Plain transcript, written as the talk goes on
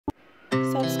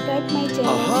subscribe my channel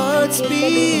Our hearts and press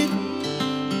the beat bell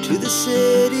icon. to the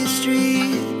city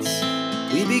streets.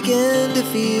 We began to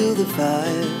feel the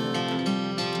fire.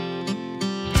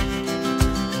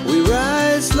 We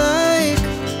rise like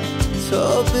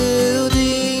tall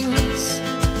buildings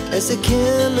as the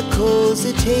chemicals,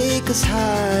 they take us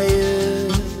higher.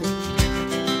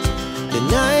 The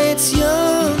night's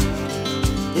young,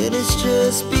 it has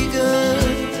just begun,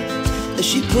 as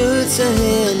she puts her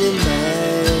hand in mine.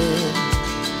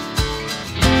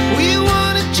 We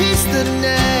wanna chase the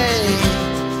night,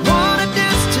 wanna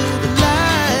dance to the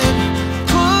light,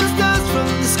 pull the stars from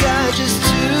the sky, just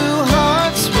two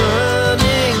hearts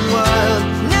running wild.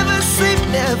 Never sleep,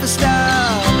 never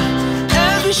stop,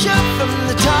 as we shout from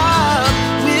the top.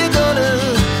 We're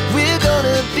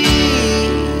gonna be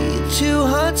two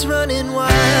hearts running wild.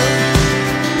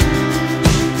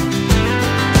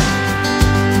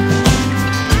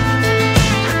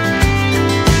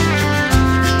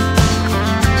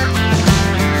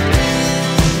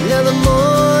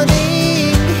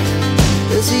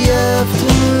 The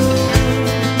afternoon,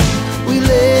 we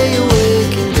lay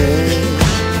awake in bed.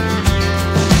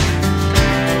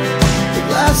 The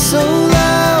glass so